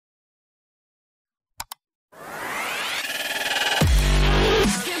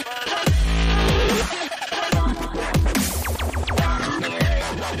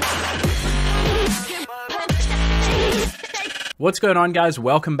What's going on, guys?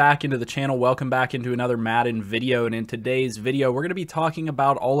 Welcome back into the channel. Welcome back into another Madden video. And in today's video, we're going to be talking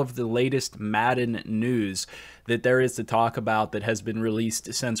about all of the latest Madden news that there is to talk about that has been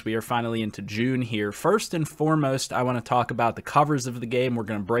released since we are finally into June here. First and foremost, I want to talk about the covers of the game. We're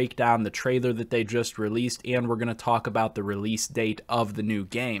going to break down the trailer that they just released, and we're going to talk about the release date of the new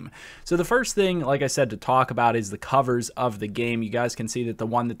game. So the first thing, like I said, to talk about is the covers of the game. You guys can see that the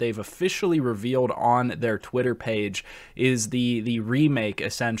one that they've officially revealed on their Twitter page is the remake,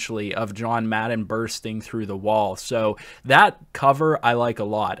 essentially, of John Madden bursting through the wall. So that cover I like a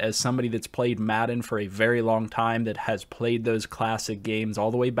lot. As somebody that's played Madden for a very long time, that has played those classic games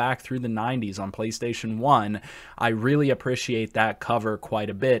all the way back through the 90s on PlayStation 1, I really appreciate that cover quite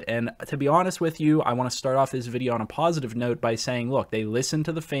a bit. And to be honest with you, I want to start off this video on a positive note by saying, look, they listened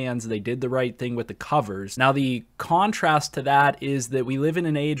to the fans, they did the right thing with the covers. Now, the contrast to that is that we live in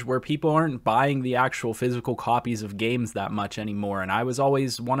an age where people aren't buying the actual physical copies of games that much anymore. And I was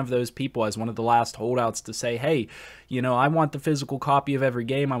always one of those people, as one of the last holdouts, to say, hey, you know, I want the physical copy of every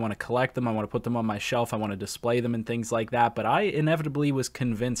game. I want to collect them. I want to put them on my shelf. I want to display them and things like that. But I inevitably was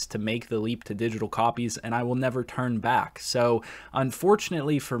convinced to make the leap to digital copies, and I will never turn back. So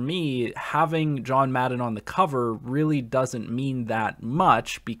unfortunately for me, having John Madden on the cover really doesn't mean that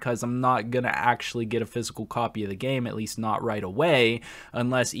much, because I'm not going to actually get a physical copy of the game, at least not right away,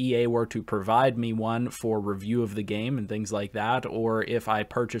 unless EA were to provide me one for review of the game and things like that, or if I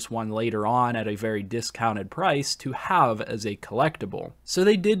purchase one later on at a very discounted price to have as a collectible. So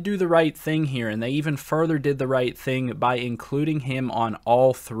they did do the right thing here, and they even further did the right thing by including him on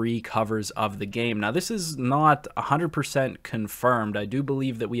all three covers of the game. Now, this is not 100% confirmed. I do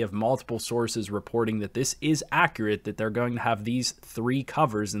believe that we have multiple sources reporting that this is accurate, that they're going to have these three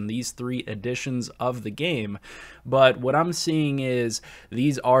covers and these three editions of the game. But what I'm seeing is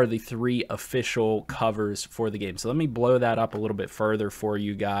these are the three official covers for the game. So let me blow that up a little bit further for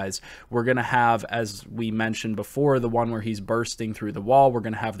you guys. We're going to have, as we mentioned before, the one where he's bursting through the wall. We're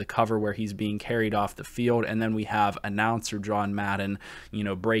going to have the cover where he's being carried off the field, and then we have announcer John Madden, you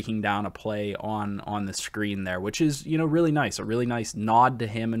know, breaking down a play on the screen there, which is, you know, really nice, a really nice nod to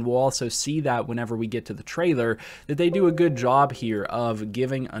him. And we'll also see that whenever we get to the trailer, that they do a good job here of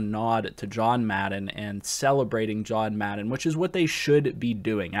giving a nod to John Madden and celebrating John Madden, which is what they should be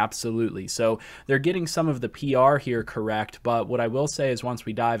doing, absolutely. So they're getting some of the PR here correct, but what I will say is once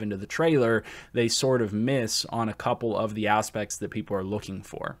we dive into the trailer, they sort of miss on a couple of the aspects that people are looking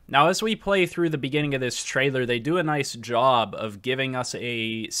for. Now, as we play through the beginning of this trailer, they do a nice job of giving us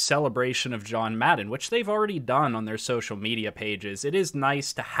a celebration of John Madden, which they've already done on their social media pages. It is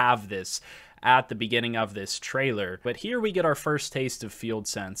nice to have this at the beginning of this trailer, but here we get our first taste of field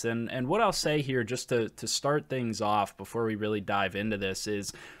sense. And what I'll say here, just to start things off before we really dive into this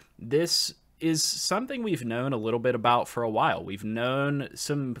is something we've known a little bit about for a while. We've known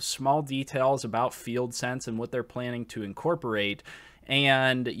some small details about field sense and what they're planning to incorporate,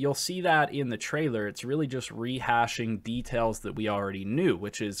 and you'll see that in the trailer. It's really just rehashing details that we already knew,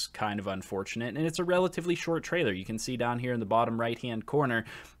 which is kind of unfortunate. And it's a relatively short trailer. You can see down here in the bottom right-hand corner,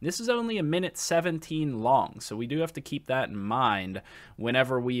 this is only 1:17 long. So we do have to keep that in mind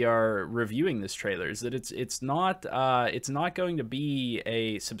whenever we are reviewing this trailer, is that it's not going to be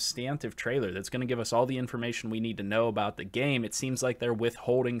a substantive trailer that's going to give us all the information we need to know about the game. It seems like they're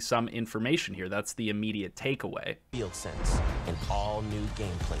withholding some information here. That's the immediate takeaway. Field sense in all new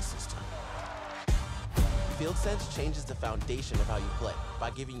gameplay system. Field sense changes the foundation of how you play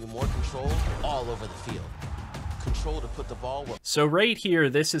by giving you more control all over the field. Control to put the ball where... So right here,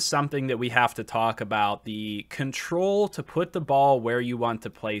 this is something that we have to talk about, the control to put the ball where you want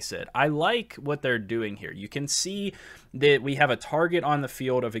to place it. I like what they're doing here. You can see that we have a target on the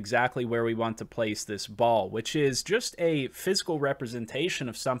field of exactly where we want to place this ball, which is just a physical representation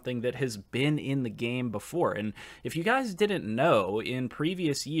of something that has been in the game before. And if you guys didn't know, in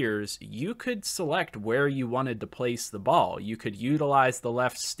previous years, you could select where you wanted to place the ball. You could utilize the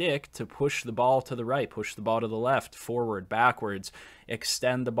left stick to push the ball to the right, push the ball to the left, forward, backwards,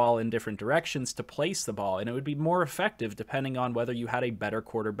 extend the ball in different directions to place the ball, and it would be more effective depending on whether you had a better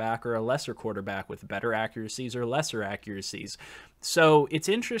quarterback or a lesser quarterback with better accuracies or lesser accuracies. So it's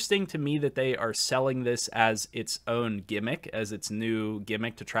interesting to me that they are selling this as its own gimmick, as its new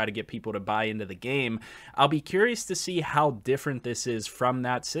gimmick to try to get people to buy into the game. I'll be curious to see how different this is from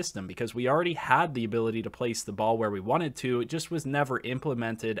that system, because we already had the ability to place the ball where we wanted to. It just was never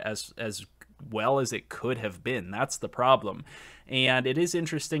implemented as well as it could have been. That's the problem. And it is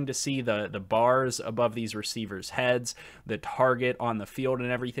interesting to see the bars above these receivers' heads, the target on the field and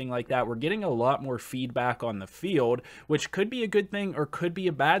everything like that. We're getting a lot more feedback on the field, which could be a good thing or could be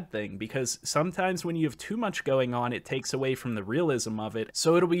a bad thing, because sometimes when you have too much going on, it takes away from the realism of it.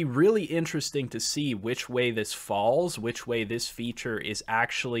 So it'll be really interesting to see which way this falls, which way this feature is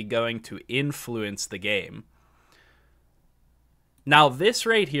actually going to influence the game. Now, this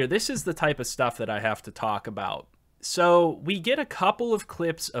right here, this is the type of stuff that I have to talk about. So we get a couple of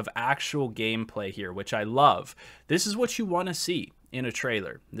clips of actual gameplay here, which I love. This is what you want to see in a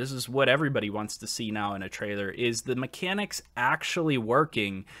trailer. This is what everybody wants to see now in a trailer, is the mechanics actually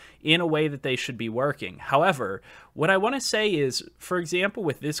working in a way that they should be working. However, what I want to say is, for example,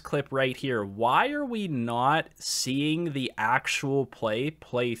 with this clip right here, why are we not seeing the actual play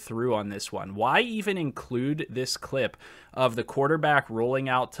through on this one? Why even include this clip of the quarterback rolling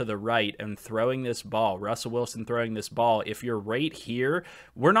out to the right and throwing this ball, Russell Wilson throwing this ball? If you're right here,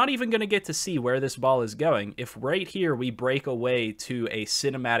 we're not even going to get to see where this ball is going. If right here we break away to a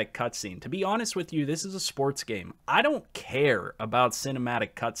cinematic cutscene. To be honest with you, this is a sports game. I don't care about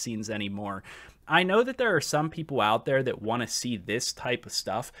cinematic cutscenes anymore. I know that there are some people out there that want to see this type of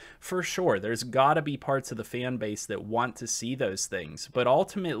stuff, for sure. There's got to be parts of the fan base that want to see those things, but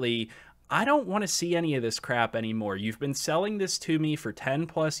ultimately, I don't want to see any of this crap anymore. You've been selling this to me for 10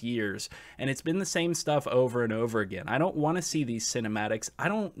 plus years, and it's been the same stuff over and over again. I don't want to see these cinematics. I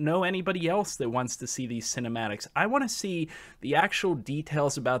don't know anybody else that wants to see these cinematics. I want to see the actual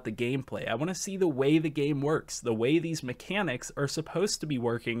details about the gameplay. I want to see the way the game works, the way these mechanics are supposed to be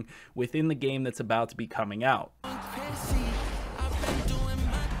working within the game that's about to be coming out.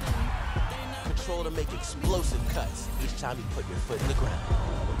 Control to make explosive cuts each time you put your foot in the ground.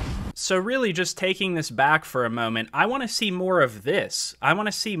 So really, just taking this back for a moment, I want to see more of this. I want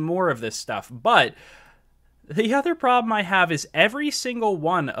to see more of this stuff. But the other problem I have is every single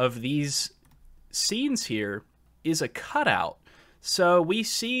one of these scenes here is a cutout. So we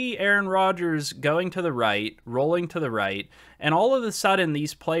see Aaron Rodgers going to the right, rolling to the right, and all of a sudden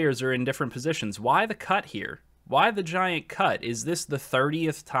these players are in different positions. Why the cut here? Why the giant cut? Is this the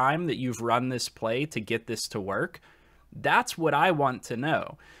 30th time that you've run this play to get this to work? That's what I want to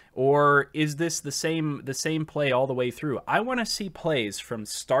know. Or is this the same play all the way through? I want to see plays from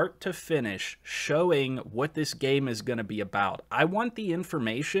start to finish showing what this game is going to be about. I want the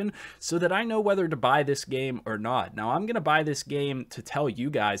information so that I know whether to buy this game or not. Now, I'm going to buy this game to tell you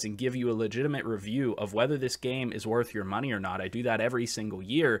guys and give you a legitimate review of whether this game is worth your money or not. I do that every single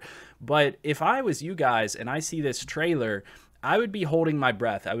year. But if I was you guys and I see this trailer, I would be holding my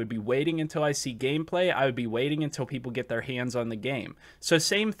breath. I would be waiting until I see gameplay. I would be waiting until people get their hands on the game. So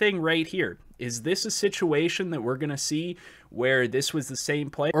same thing right here. Is this a situation that we're going to see where this was the same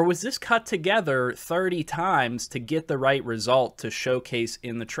play? Or was this cut together 30 times to get the right result to showcase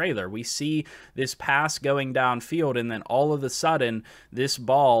in the trailer? We see this pass going downfield, and then all of a sudden, this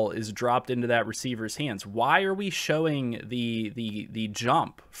ball is dropped into that receiver's hands. Why are we showing the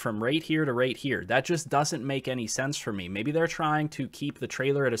jump from right here to right here? That just doesn't make any sense for me. Maybe they're trying to keep the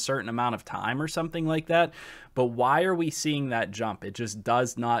trailer at a certain amount of time or something like that, but why are we seeing that jump? It just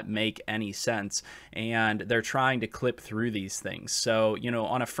does not make any sense, and they're trying to clip through these things. So, you know,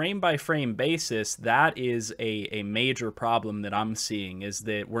 on a frame-by-frame basis, that is a major problem that I'm seeing, is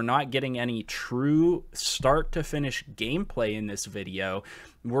that we're not getting any true start-to-finish gameplay in this video.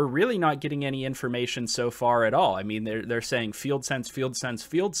 We're really not getting any information so far at all. I mean, they're saying field sense, field sense,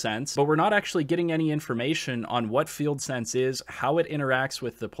 field sense, but we're not actually getting any information on what field sense is, how it interacts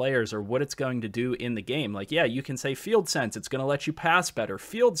with the players, or what it's going to do in the game. Like, yeah, you can say field sense, it's going to let you pass better.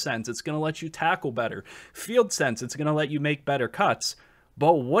 Field sense, it's going to let you tackle better. Field sense, it's going to let you make better cuts.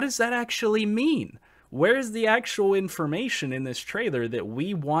 But what does that actually mean? Where's the actual information in this trailer that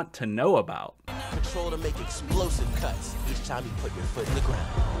we want to know about? Control to make explosive cuts each time you put your foot in the ground.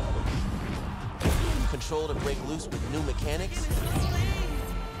 Control to break loose with new mechanics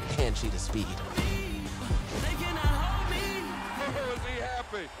and cheetah speed.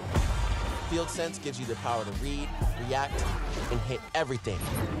 Field sense gives you the power to read, react, and hit everything.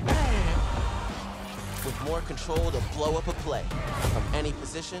 With more control to blow up a play from any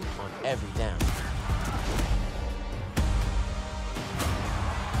position on every down.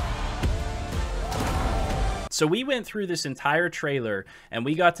 So we went through this entire trailer and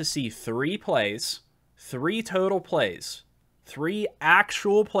we got to see 3 plays, 3 total plays, 3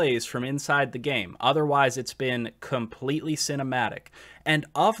 actual plays from inside the game. Otherwise, it's been completely cinematic. And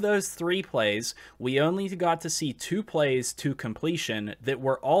of those 3 plays, we only got to see 2 plays to completion that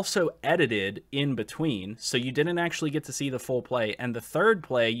were also edited in between. So you didn't actually get to see the full play. And the 3rd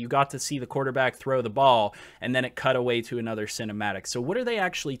play, you got to see the quarterback throw the ball, and then it cut away to another cinematic. So what are they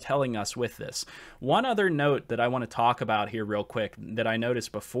actually telling us with this? One other note that I want to talk about here real quick that I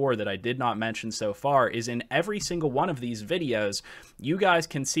noticed before that I did not mention so far is in every single one of these videos, you guys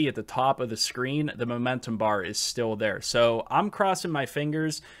can see at the top of the screen, the momentum bar is still there. So I'm crossing my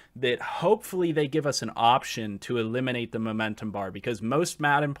fingers that hopefully they give us an option to eliminate the momentum bar, because most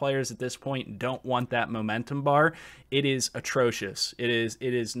Madden players at this point don't want that momentum bar. It is atrocious. It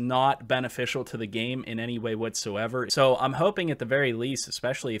is not beneficial to the game in any way whatsoever. So I'm hoping at the very least,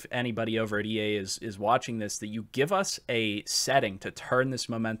 especially if anybody over at EA is watching this, that you give us a setting to turn this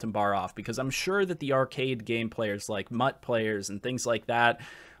momentum bar off, because I'm sure that the arcade game players like MUT players and things like that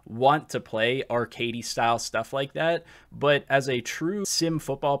want to play arcadey style stuff like that, but as a true sim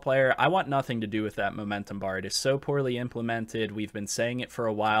football player, I want nothing to do with that momentum bar. It is so poorly implemented. We've been saying it for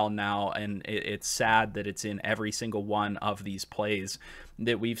a while now, and it's sad that it's in every single one of these plays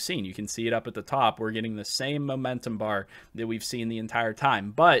that we've seen. You can see it up at the top. We're getting the same momentum bar that we've seen the entire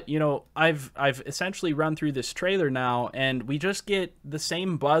time. But, you know, I've essentially run through this trailer now, and we just get the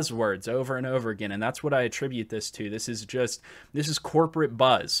same buzzwords over and over again, and that's what I attribute this to. This is corporate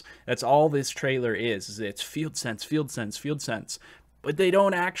buzz. That's all this trailer is it's field sense, field sense, field sense. But they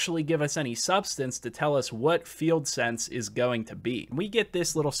don't actually give us any substance to tell us what field sense is going to be. We get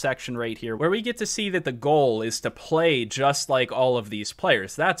this little section right here where we get to see that the goal is to play just like all of these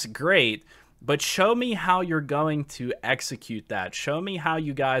players. That's great, but show me how you're going to execute that. Show me how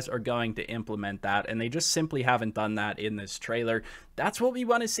you guys are going to implement that, and they just simply haven't done that in this trailer. That's what we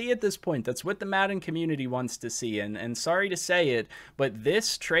want to see at this point. That's what the Madden community wants to see. And sorry to say it, but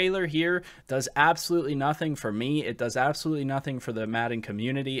this trailer here does absolutely nothing for me. It does absolutely nothing for the Madden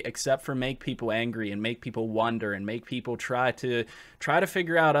community except for make people angry and make people wonder and make people try to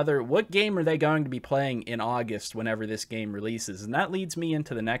figure out what game are they going to be playing in August whenever this game releases. And that leads me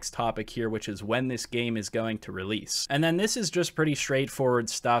into the next topic here, which is when this game is going to release. And then this is just pretty straightforward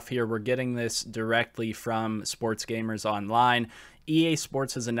stuff here. We're getting this directly from Sports Gamers Online. EA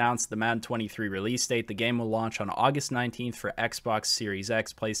Sports has announced the Madden 23 release date. The game will launch on August 19th for Xbox Series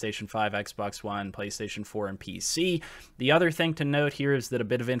X, PlayStation 5, Xbox One, PlayStation 4, and PC. The other thing to note here is that a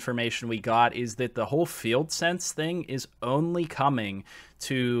bit of information we got is that the whole field sense thing is only coming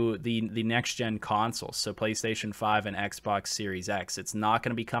to the next-gen consoles, so PlayStation 5 and Xbox Series X. It's not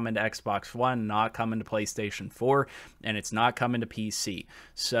going to be coming to Xbox One, not coming to PlayStation 4, and it's not coming to PC.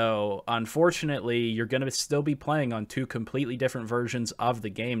 So, unfortunately, you're going to still be playing on 2 completely different versions of the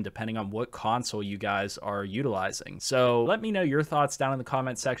game, depending on what console you guys are utilizing. So, let me know your thoughts down in the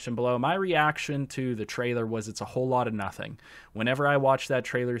comment section below. My reaction to the trailer was it's a whole lot of nothing. Whenever I watched that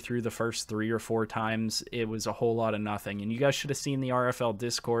trailer through the first 3 or 4 times, it was a whole lot of nothing. And you guys should have seen the RFL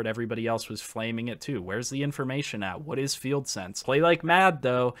Discord. Everybody else was flaming it too. Where's the information at? What is field sense? Play like mad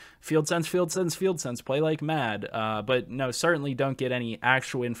though. Field sense, field sense, field sense. Play like mad. But no, certainly don't get any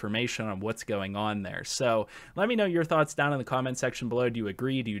actual information on what's going on there. So let me know your thoughts down in the comment section below. Do you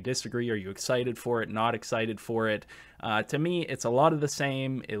agree? Do you disagree? Are you excited for it? Not excited for it? To me, it's a lot of the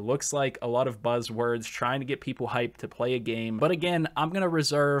same. It looks like a lot of buzzwords trying to get people hyped to play a game. But again, I'm going to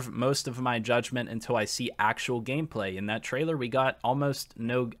reserve most of my judgment until I see actual gameplay. In that trailer, we got almost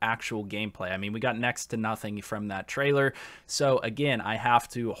no actual gameplay. I mean, we got next to nothing from that trailer. So again, I have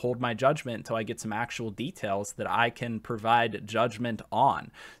to hold my judgment until I get some actual details that I can provide judgment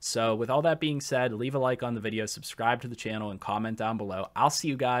on. So with all that being said, leave a like on the video, subscribe to the channel, and comment down below. I'll see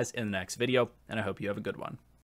you guys in the next video, and I hope you have a good one.